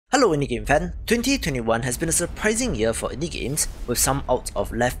Hello indie game fan, 2021 has been a surprising year for indie games, with some out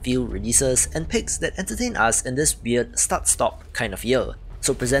of left field releases and picks that entertain us in this weird start-stop kind of year.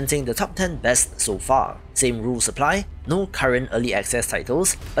 So presenting the top 10 best so far. Same rules apply, no current early access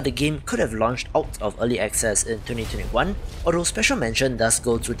titles, but the game could have launched out of early access in 2021, although special mention does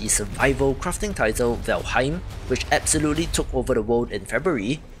go to the survival crafting title Valheim, which absolutely took over the world in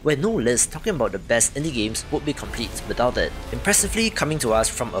February, where no list talking about the best indie games would be complete without it. Impressively coming to us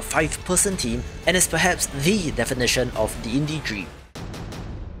from a 5-person team, and is perhaps the definition of the indie dream.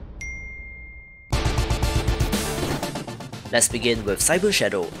 Let's begin with Cyber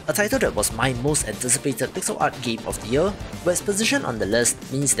Shadow, a title that was my most anticipated pixel art game of the year, where its position on the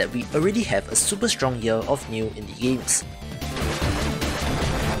list means that we already have a super strong year of new indie games.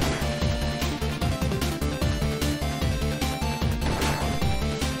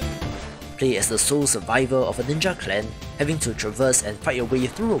 Play as the sole survivor of a ninja clan, having to traverse and fight your way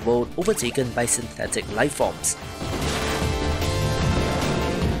through a world overtaken by synthetic lifeforms.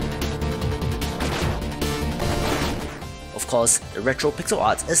 Of course, the retro pixel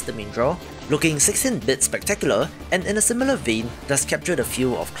art is the main draw, looking 16-bit spectacular, and in a similar vein does capture the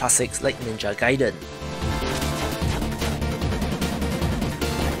feel of classics like Ninja Gaiden.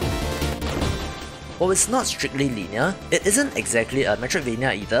 While it's not strictly linear, it isn't exactly a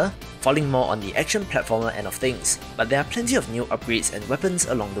Metroidvania either, falling more on the action platformer end of things, but there are plenty of new upgrades and weapons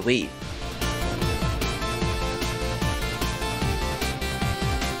along the way.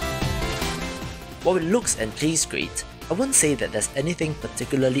 While it looks and plays great, I wouldn't say that there's anything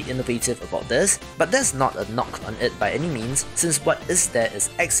particularly innovative about this, but that's not a knock on it by any means, since what is there is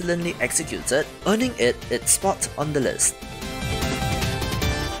excellently executed, earning it its spot on the list.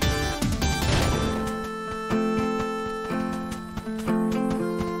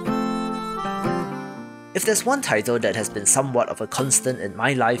 If there's one title that has been somewhat of a constant in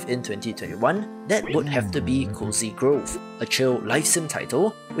my life in 2021, that would have to be Cozy Grove, a chill life sim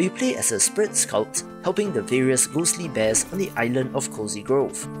title where you play as a spirit scout helping the various ghostly bears on the island of Cozy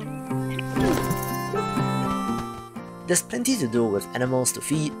Grove. There's plenty to do with animals to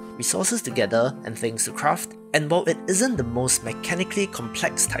feed, resources to gather, and things to craft, and while it isn't the most mechanically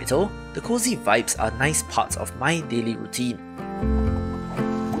complex title, the cozy vibes are nice parts of my daily routine.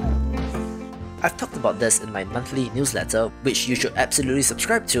 I've talked about this in my monthly newsletter, which you should absolutely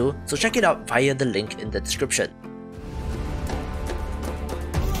subscribe to, so check it out via the link in the description.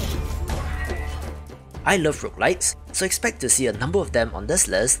 I love roguelikes, so expect to see a number of them on this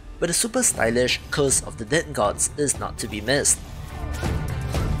list, where the super stylish Curse of the Dead Gods is not to be missed.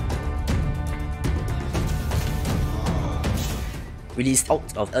 Released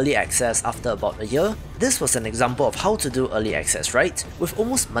out of early access after about a year, this was an example of how to do early access right, with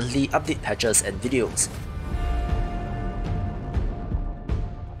almost monthly update patches and videos.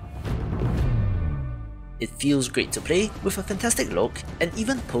 It feels great to play, with a fantastic look, and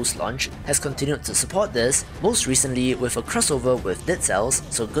even post-launch has continued to support this, most recently with a crossover with Dead Cells,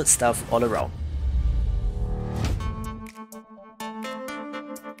 so good stuff all around.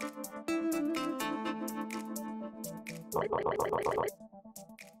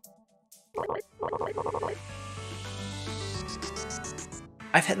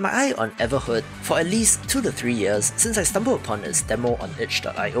 I've had my eye on Everhood for at least 2 to 3 years since I stumbled upon its demo on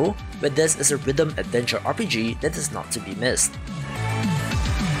itch.io, where this is a rhythm adventure RPG that is not to be missed.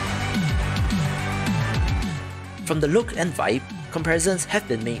 From the look and vibe, comparisons have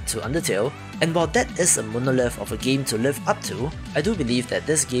been made to Undertale, and while that is a monolith of a game to live up to, I do believe that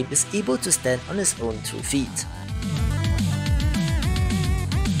this game is able to stand on its own 2 feet.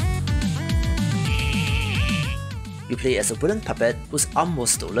 You play as a wooden puppet whose arm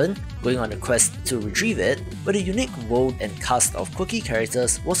was stolen, going on a quest to retrieve it, but a unique world and cast of quirky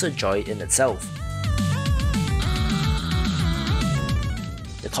characters was a joy in itself.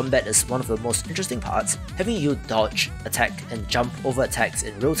 The combat is one of the most interesting parts, having you dodge, attack, and jump over attacks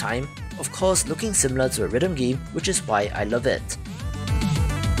in real time, of course looking similar to a rhythm game, which is why I love it.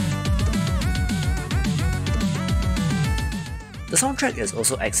 The soundtrack is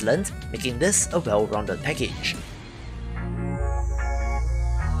also excellent, making this a well-rounded package.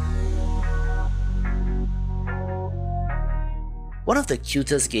 One of the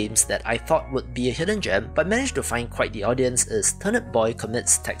cutest games that I thought would be a hidden gem but managed to find quite the audience is Turnip Boy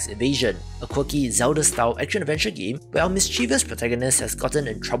Commits Tax Evasion, a quirky Zelda-style action-adventure game where our mischievous protagonist has gotten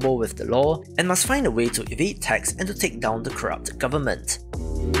in trouble with the law and must find a way to evade tax and to take down the corrupt government.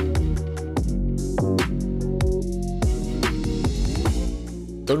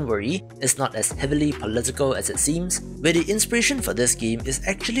 Don't worry, it's not as heavily political as it seems, where the inspiration for this game is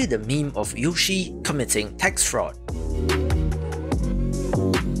actually the meme of Yoshi committing tax fraud.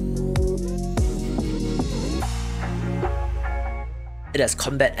 It has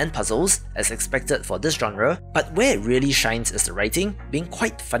combat and puzzles, as expected for this genre, but where it really shines is the writing, being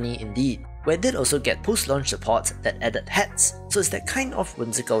quite funny indeed, where it did also get post-launch support that added hats, so it's that kind of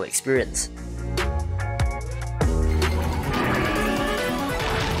whimsical experience.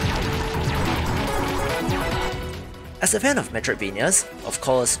 As a fan of Metroidvanias, of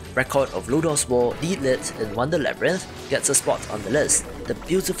course, Record of Ludor's War Lead-Lit in Wonder Labyrinth gets a spot on the list, the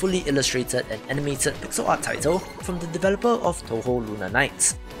beautifully illustrated and animated pixel art title from the developer of Touhou Lunar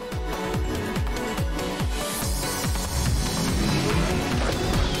Nights.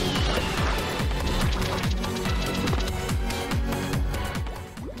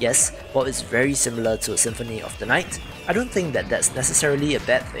 Yes, while it's very similar to Symphony of the Night, I don't think that that's necessarily a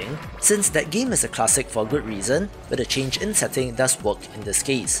bad thing, since that game is a classic for good reason, but a change in setting does work in this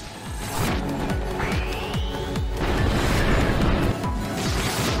case.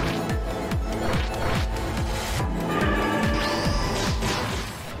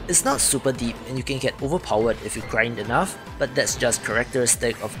 It's not super deep and you can get overpowered if you grind enough, but that's just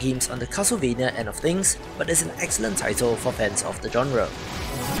characteristic of games on the Castlevania end of things, but it's an excellent title for fans of the genre.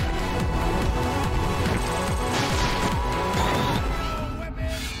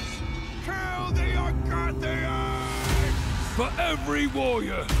 For every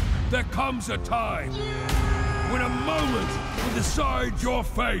warrior, there comes a time when a moment will decide your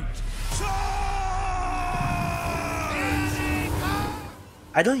fate.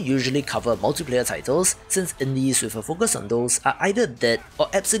 I don't usually cover multiplayer titles, since indies with a focus on those are either dead or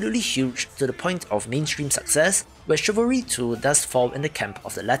absolutely huge to the point of mainstream success, where Chivalry 2 does fall in the camp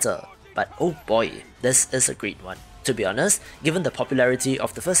of the latter. But oh boy, this is a great one. To be honest, given the popularity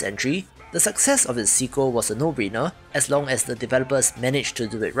of the first entry, the success of its sequel was a no-brainer as long as the developers managed to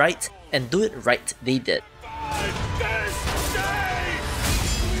do it right, and do it right they did.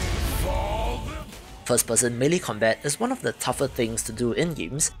 First-person melee combat is one of the tougher things to do in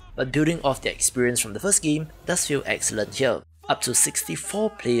games, but building off the experience from the first game does feel excellent here. Up to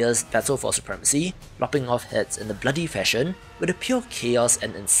 64 players battle for supremacy, lopping off heads in a bloody fashion, where the pure chaos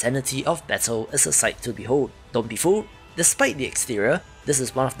and insanity of battle is a sight to behold. Don't be fooled, despite the exterior, this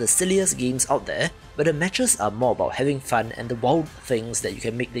is one of the silliest games out there, but the matches are more about having fun and the wild things that you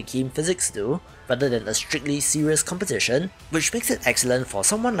can make the game physics do, rather than a strictly serious competition, which makes it excellent for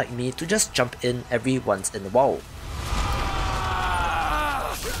someone like me to just jump in every once in a while.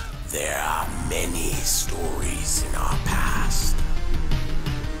 There are many stories in our past,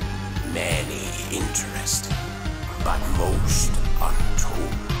 many interesting, but most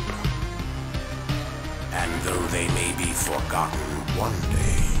untold. And though they may be forgotten one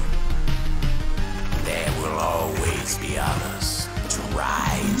day, there will always be others to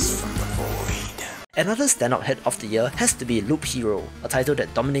rise from the void. Another standout hit of the year has to be Loop Hero, a title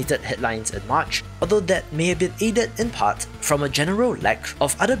that dominated headlines in March, although that may have been aided in part from a general lack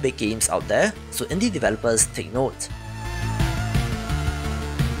of other big games out there, so indie developers take note.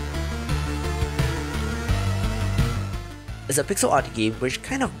 It's a pixel art game which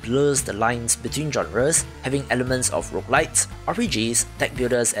kind of blurs the lines between genres, having elements of roguelites, RPGs, deck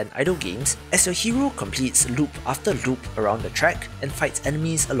builders and idle games, as your hero completes loop after loop around the track and fights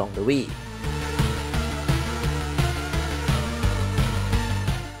enemies along the way.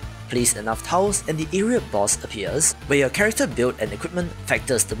 Place enough tiles and the area boss appears, where your character build and equipment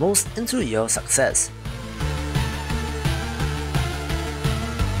factors the most into your success.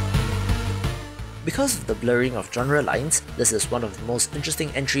 Because of the blurring of genre lines, this is one of the most interesting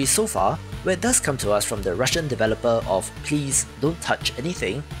entries so far, where it does come to us from the Russian developer of Please Don't Touch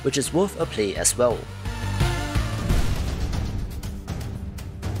Anything, which is worth a play as well.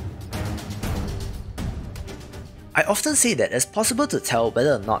 I often say that it's possible to tell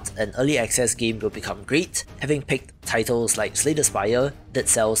whether or not an early access game will become great, having picked titles like Slay the Spire, Dead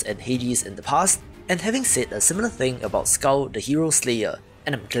Cells and Hades in the past, and having said a similar thing about Skull the Hero Slayer,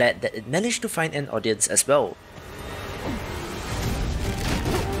 and I'm glad that it managed to find an audience as well.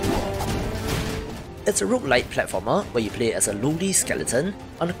 It's a roguelite platformer where you play as a lowly skeleton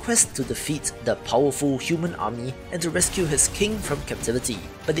on a quest to defeat the powerful human army and to rescue his king from captivity.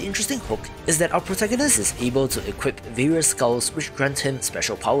 But the interesting hook is that our protagonist is able to equip various skulls which grant him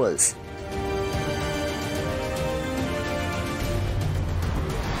special powers.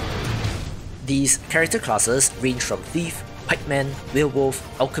 These character classes range from Thief, Pikeman,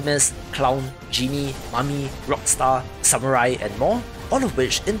 Werewolf, Alchemist, Clown, Genie, Mummy, Rockstar, Samurai and more, all of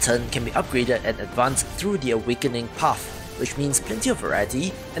which in turn can be upgraded and advanced through the Awakening path, which means plenty of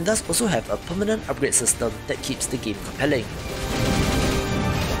variety and does also have a permanent upgrade system that keeps the game compelling.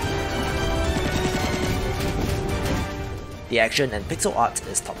 The action and pixel art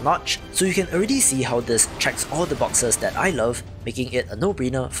is top notch, so you can already see how this checks all the boxes that I love, making it a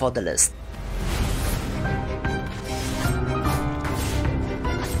no-brainer for the list.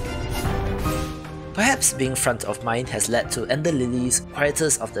 Perhaps being front of mind has led to Ender Lily's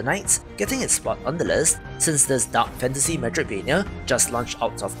Quietest of the Nights getting its spot on the list, since this dark fantasy Metroidvania just launched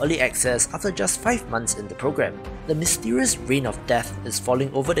out of early access after just 5 months in the program. The mysterious rain of death is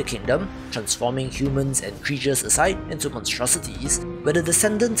falling over the kingdom, transforming humans and creatures aside into monstrosities, where the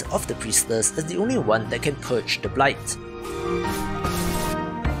descendant of the priestess is the only one that can purge the blight.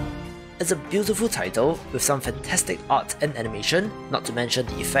 It's a beautiful title with some fantastic art and animation, not to mention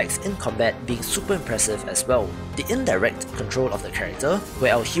the effects in combat being super impressive as well. The indirect control of the character,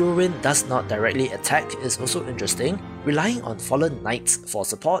 where our heroine does not directly attack, is also interesting, relying on fallen knights for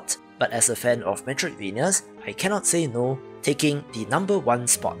support, but as a fan of Metroidvanias, I cannot say no, taking the #1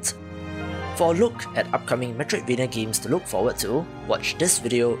 spot. For a look at upcoming Metroidvania games to look forward to, watch this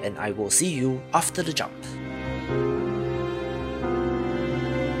video and I will see you after the jump.